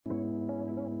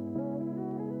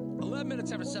11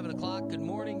 minutes after 7 o'clock. Good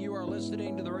morning. You are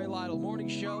listening to the Ray Lytle Morning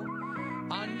Show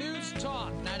on News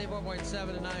Talk 94.7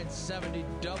 and 970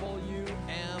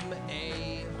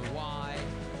 WMAY.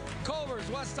 Culver's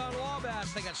West on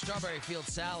Wabash. They got strawberry field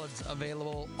salads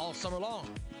available all summer long.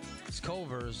 It's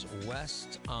Culver's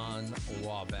West on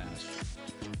Wabash.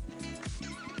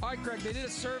 All right, Greg, they did a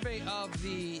survey of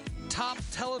the top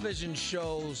television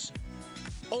shows'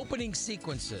 opening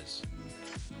sequences.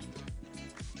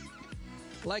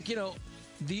 Like, you know,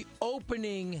 the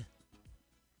opening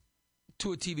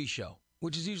to a TV show,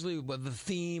 which is usually the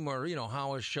theme or, you know,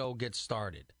 how a show gets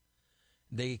started.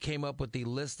 They came up with the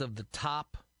list of the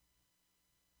top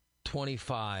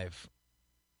 25.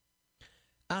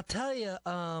 I'll tell you,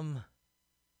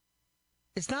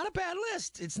 it's not a bad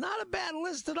list. It's not a bad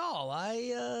list at all.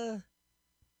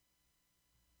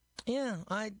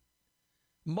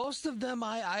 Most of them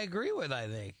I agree with, I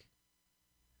think.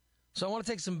 So I want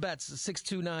to take some bets,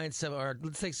 629-7, or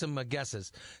let's take some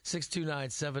guesses,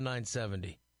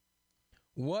 629-7970.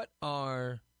 What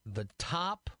are the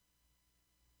top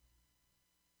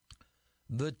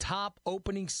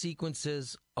opening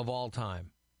sequences of all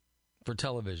time for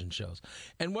television shows?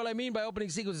 And what I mean by opening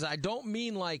sequences, I don't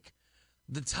mean like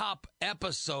the top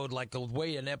episode, like the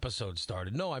way an episode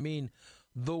started. No, I mean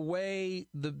the way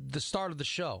the start of the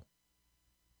show.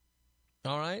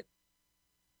 All right?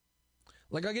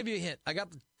 Like, I'll give you a hint. I got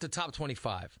the top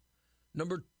 25. I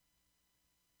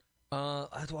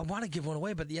want to give one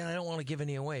away, but I don't want to give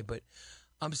any away. But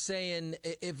I'm saying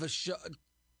if a show,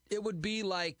 it would be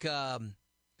like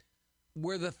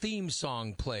where the theme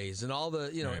song plays and all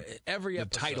the, right. Every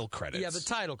episode. The title credits. Yeah, the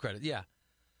title credit. Yeah.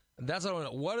 That's what I want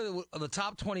to know. What are the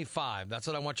top 25? That's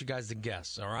what I want you guys to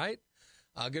guess. All right?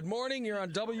 Good morning. You're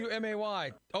on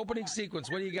WMAY. Opening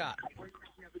sequence. What do you got?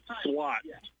 SWAT.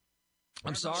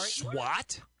 I'm sorry?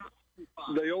 SWAT?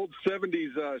 The old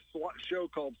 70s SWAT show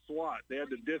called SWAT. They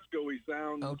had the disco-y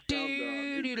sound. Oh, that's the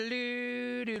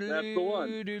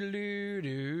one.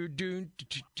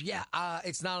 Yeah,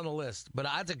 it's not on the list, but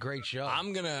that's a great show.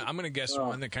 I'm gonna guess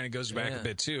one that kind of goes back a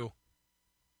bit too.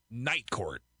 Night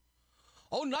Court.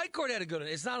 Oh, Night Court had a good one.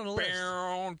 It's not on the list.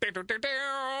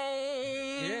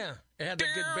 Yeah, it had the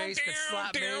good bass, the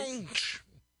slap bass.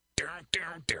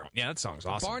 Yeah, that song's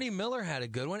awesome. Barney Miller had a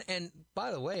good one. And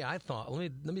by the way, I thought,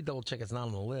 let me double check it's not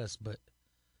on the list, but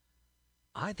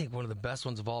I think one of the best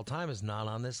ones of all time is not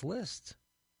on this list,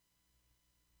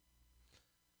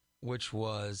 which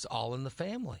was All in the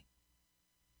Family.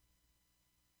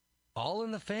 All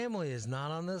in the Family is not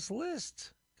on this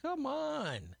list. Come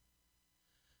on.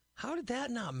 How did that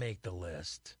not make the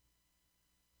list?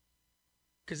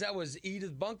 Because that was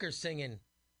Edith Bunker singing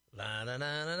La, na,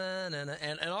 na, na, na, na.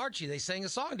 And Archie, they sang a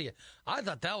song to you. I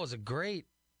thought that was a great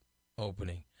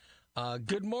opening.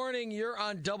 Good morning. You're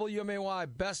on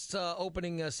WMAY. Best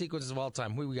opening sequences of all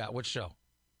time. Who we got? Which show?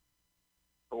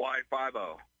 Hawaii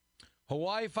Five-0.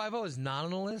 Hawaii Five-0 is not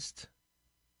on the list?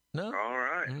 No? All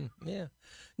right. Yeah.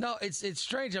 No, it's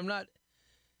strange. I'm not.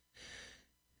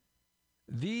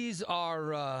 These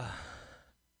are,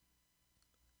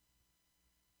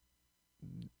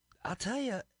 I'll tell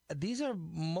you, these are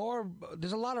more,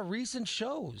 there's a lot of recent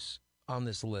shows on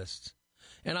this list.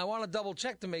 And I want to double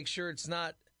check to make sure it's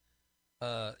not,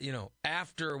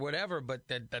 after or whatever, but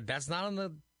that's not on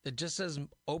the, it just says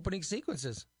opening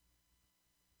sequences.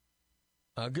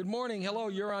 Good morning. Hello,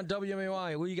 you're on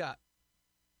WMAY. What you got?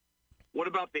 What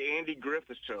about the Andy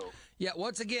Griffith Show? Yeah,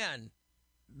 once again,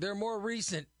 they're more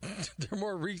recent. They're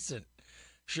more recent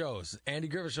shows. Andy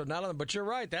Griffith Show, not on them. But you're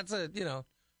right. That's a,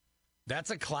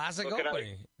 that's a classic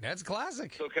opening. That's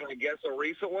classic. So can I guess a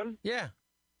recent one? Yeah.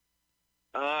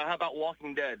 How about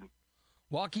Walking Dead?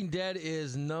 Walking Dead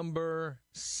is number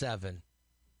 7.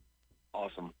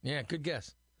 Awesome. Yeah, good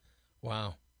guess.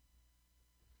 Wow.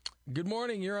 Good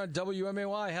morning. You're on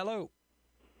WMAY. Hello.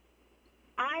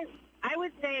 I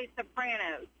would say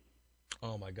Sopranos.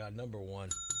 Oh, my God. Number 1.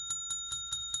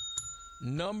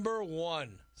 Number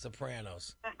 1,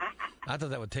 Sopranos. I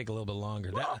thought that would take a little bit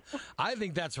longer. I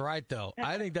think that's right, though.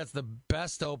 I think that's the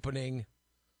best opening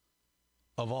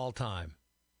of all time.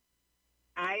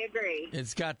 I agree.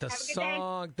 It's got the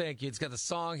song. Thank you. It's got the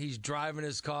song. He's driving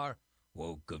his car.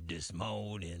 Woke up this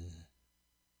morning.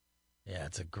 Yeah,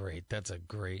 that's a great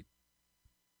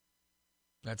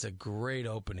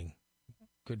opening.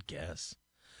 Good guess.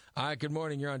 All right, good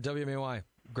morning. You're on WMAY.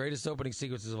 Greatest opening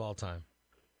sequences of all time.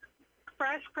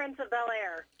 Fresh Prince of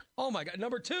Bel-Air. Oh, my God.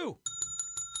 Number 2.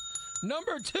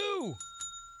 Number 2.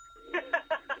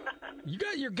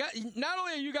 Not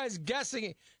only are you guys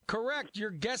guessing correct, you're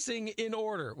guessing in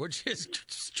order, which is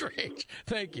strange.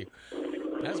 Thank you.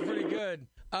 That's pretty good.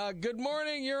 Good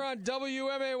morning. You're on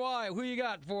WMAY. Who you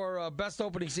got for best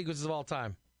opening sequences of all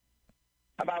time?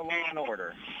 How about Law and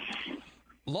Order?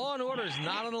 Law and Order is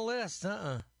not on the list.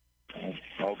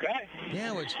 Okay.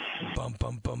 Yeah, which bum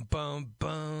bum bum bum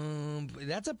bum.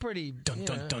 That's a pretty Dun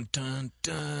dun dun dun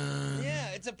dun.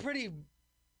 Yeah, it's a pretty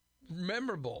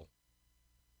memorable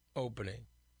opening.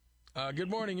 Good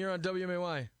morning. You're on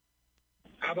WMAY.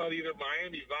 How about either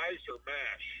Miami Vice or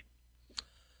MASH?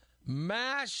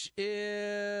 MASH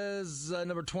is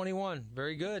number 21.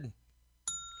 Very good.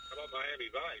 How about Miami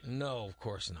Vice? No, of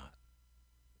course not.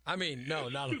 I mean, no,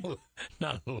 not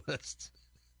on the list.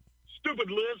 Stupid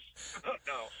list.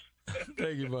 No.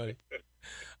 Thank you, buddy.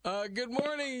 Good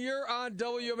morning. You're on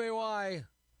WMAY.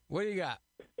 What do you got?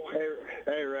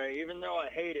 Hey, Ray, even though I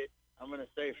hate it, I'm going to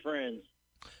say Friends.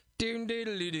 Doom,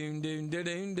 doodle, doom, doom,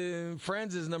 doom, doom.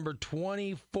 Friends is number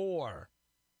 24.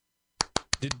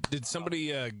 Did somebody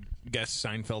guess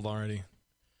Seinfeld already?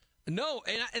 No,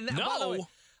 and No. by the way,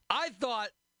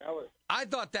 I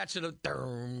thought that should have.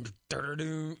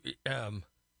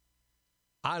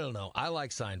 I don't know. I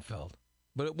like Seinfeld,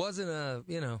 but it wasn't a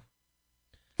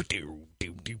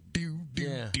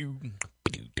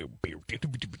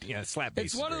Yeah, slap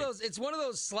bass. It's one of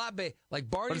those slap bass like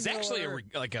Barney. But it's Miller, actually a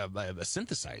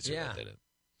synthesizer that did it.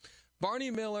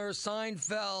 Barney Miller,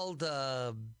 Seinfeld.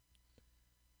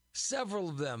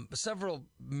 Several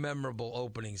memorable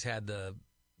openings had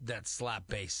that slap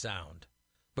bass sound.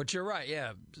 But you're right.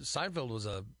 Yeah, Seinfeld was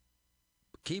a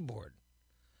keyboard.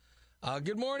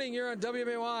 Good morning. You're on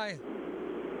WMAY.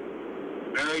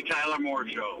 Mary Tyler Moore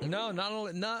Show. No,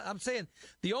 I'm saying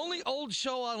the only old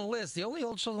show on the list. The only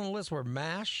old shows on the list were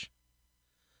MASH.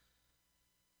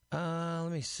 Let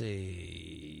me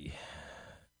see.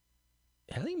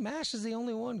 I think MASH is the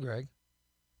only one, Greg.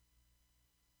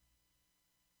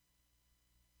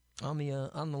 On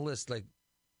the list, like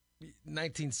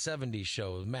 1970s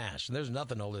show, MASH. There's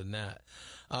nothing older than that.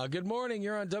 Good morning.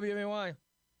 You're on WMAY.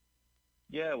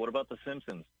 Yeah, what about The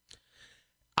Simpsons?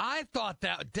 I thought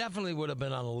that definitely would have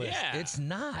been on the list. Yeah. It's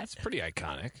not. That's pretty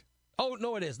iconic. Oh,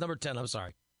 no, it is. Number 10. I'm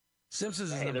sorry.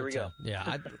 Simpsons is number there we 10. go.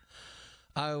 Yeah,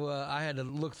 I had to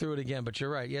look through it again, but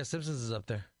you're right. Yeah, Simpsons is up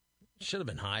there. Should have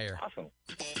been higher. Awesome.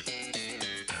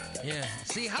 Yeah.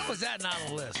 See, how was that not on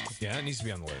the list? Yeah, it needs to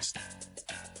be on the list.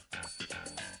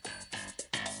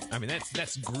 I mean,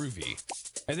 that's groovy.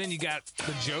 And then you got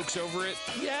the jokes over it.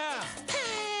 Yeah.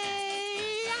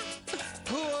 Hey,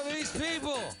 who are these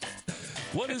people?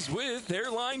 What is with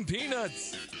airline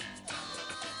peanuts?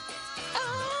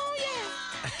 Oh,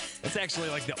 yeah. That's actually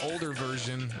like the older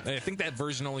version. I think that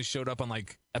version only showed up on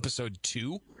like episode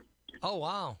 2. Oh,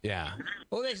 wow. Yeah.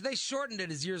 Well, they shortened it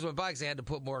as years went by because they had to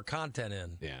put more content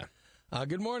in. Yeah.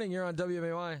 Good morning. You're on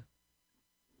WMAY.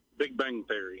 Big Bang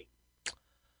Theory.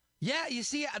 Yeah, you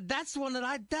see, that's one that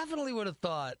I definitely would have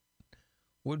thought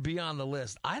would be on the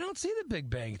list. I don't see the Big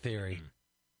Bang Theory.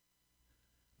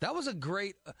 That was a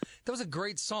great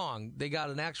song. They got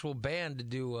an actual band to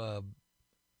do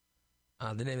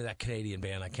the name of that Canadian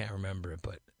band. I can't remember it,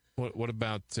 but What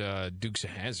about Dukes of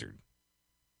Hazzard?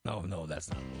 no, that's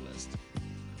not on the list.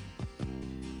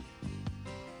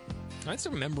 That's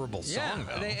a memorable song,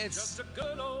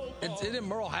 though. Isn't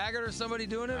Merle Haggard or somebody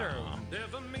doing it? Or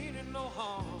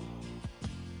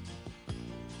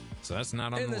so that's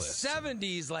not on in the the list.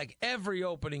 70s, like every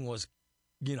opening was,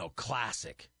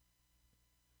 classic.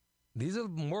 These are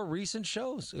more recent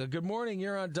shows. Good morning.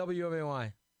 You're on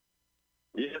WMAY.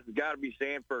 Yes, it's got to be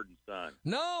Sanford and Son.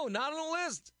 No, not on the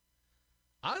list.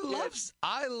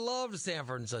 I loved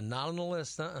Sanford and Son. Not on the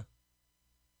list. Thank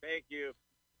you.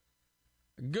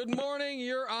 Good morning.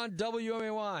 You're on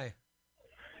WMAY.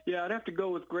 Yeah, I'd have to go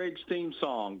with Greg's theme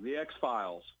song, The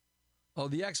X-Files. Oh,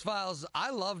 The X-Files.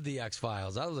 I loved The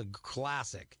X-Files. That was a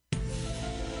classic.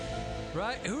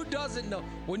 Right? Who doesn't know?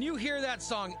 When you hear that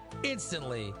song,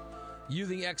 instantly, you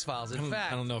think X-Files. In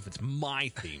fact, I don't know if it's my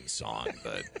theme song,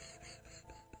 but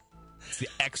it's the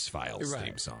X-Files Right.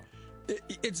 theme song.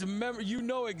 it's you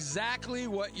know exactly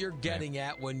what you're getting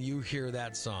at when you hear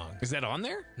that song. Is that on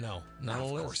there? No, not on Of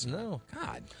the list. course not. No.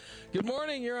 God. Good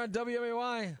morning. You're on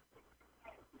WMAY.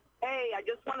 Hey, I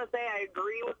just want to say I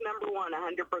agree with number one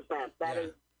 100%. That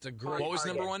is It's a great. What was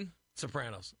number Target. 1?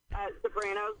 Sopranos.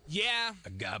 Sopranos. Yeah. I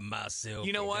got myself.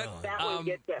 You know what? That one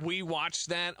gets it. We watched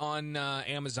that on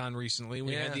Amazon recently.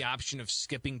 We Yeah. had the option of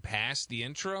skipping past the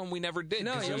intro, and we never did.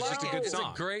 No, 'cause you it was like just a it. good It's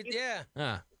song. a great. Yeah.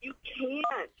 You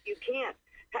can't.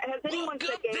 Has anyone Woke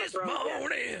said up Game of this Thrones yet?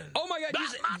 morning. Oh my God!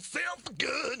 Got myself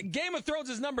good. Game of Thrones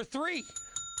is number 3.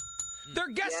 They're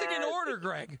guessing in Yes. order,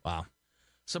 Greg. Wow.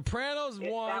 Sopranos That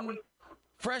 1, one-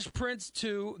 Fresh Prince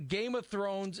 2, Game of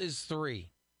Thrones is 3.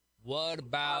 What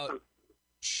about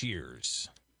Cheers.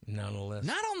 Not on the list.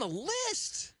 Not on the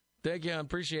list. Thank you. I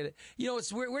appreciate it. You know,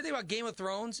 what's weird thing about Game of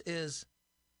Thrones is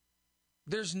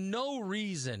there's no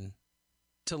reason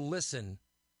to listen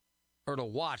or to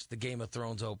watch the Game of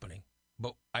Thrones opening,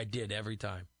 but I did every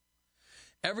time.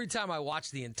 Every time I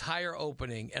watched the entire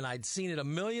opening, and I'd seen it a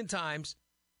million times,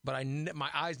 but my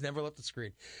eyes never left the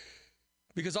screen.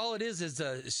 Because all it is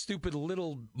stupid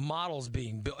little models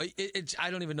being built. I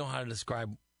don't even know how to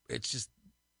describe. It's just,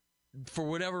 for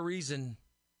whatever reason,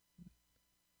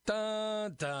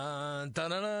 dun, dun,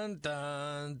 dun, dun, dun,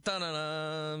 dun, dun,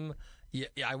 dun. Yeah,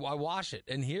 I watch it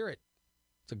and hear it.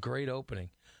 It's a great opening.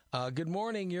 Good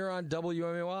morning. You're on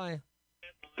WMAY.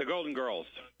 The Golden Girls.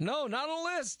 No, not on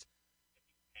the list.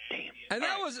 Damn. And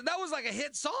that was like a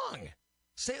hit song.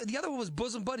 The other one was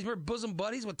Bosom Buddies. Remember Bosom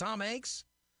Buddies with Tom Hanks?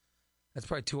 That's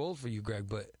probably too old for you, Greg,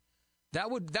 but that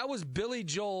was Billy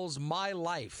Joel's My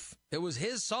Life. It was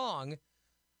his song.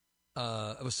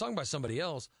 It was sung by somebody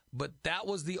else, but that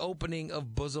was the opening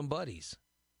of Bosom Buddies,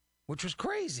 which was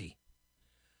crazy.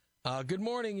 Good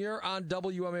morning. You're on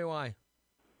WMAY.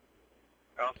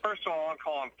 First of all, I'll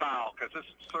call him foul because this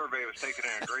survey was taken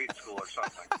in a grade school or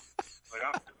something.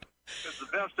 But the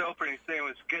best opening scene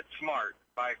was Get Smart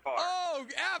by far. Oh,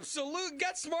 absolute.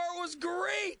 Get Smart was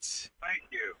great. Thank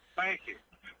you.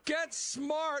 Get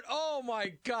Smart. Oh,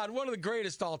 my God. One of the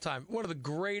greatest all-time. One of the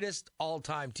greatest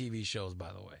all-time TV shows,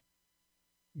 by the way.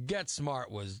 Get Smart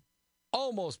was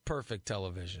almost perfect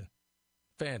television.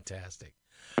 Fantastic.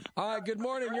 All right, good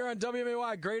morning. You're on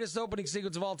WMAY. Greatest opening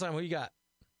sequence of all time. Who you got?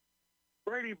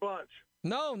 Brady Bunch.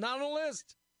 No, not on the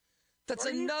list. That's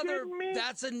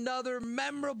another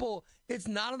memorable. It's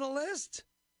not on the list.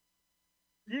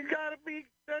 You gotta be.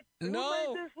 Who No,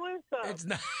 made this list up? it's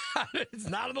not. It's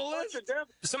not on the list.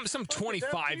 Some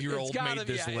 25-year-old made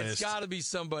this list. It's got to be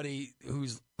somebody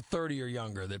who's 30 or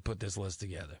younger that put this list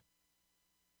together.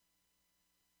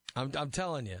 I'm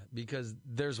telling you, because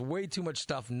there's way too much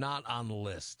stuff not on the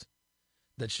list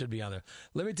that should be on there.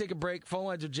 Let me take a break. Phone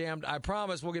lines are jammed. I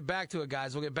promise we'll get back to it,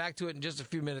 guys. We'll get back to it in just a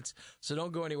few minutes, so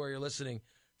don't go anywhere. You're listening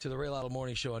to the Ray Lotto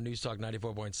Morning Show on News Talk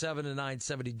 94.7 and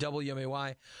 970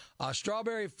 WMAY.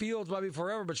 Strawberry Fields might be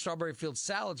forever, but Strawberry Fields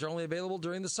salads are only available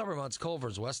during the summer months.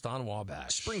 Culver's, west on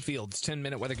Wabash. Springfield's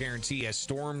 10-minute weather guarantee has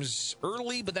storms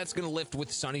early, but that's going to lift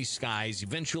with sunny skies.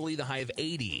 Eventually, the high of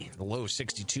 80. The low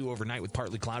 62 overnight with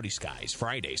partly cloudy skies.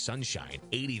 Friday, sunshine,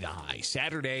 80 the high.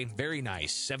 Saturday, very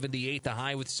nice, 78 the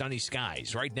high with sunny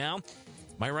skies. Right now,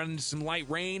 might run into some light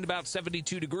rain, about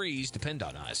 72 degrees. Depend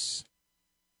on us.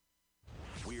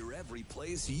 We're every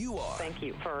place you are. Thank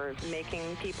you for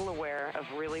making people aware of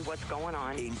really what's going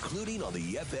on. Including on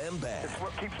the FM band. It's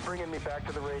what keeps bringing me back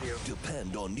to the radio.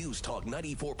 Depend on News Talk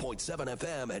 94.7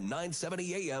 FM and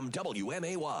 970 AM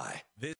WMAY.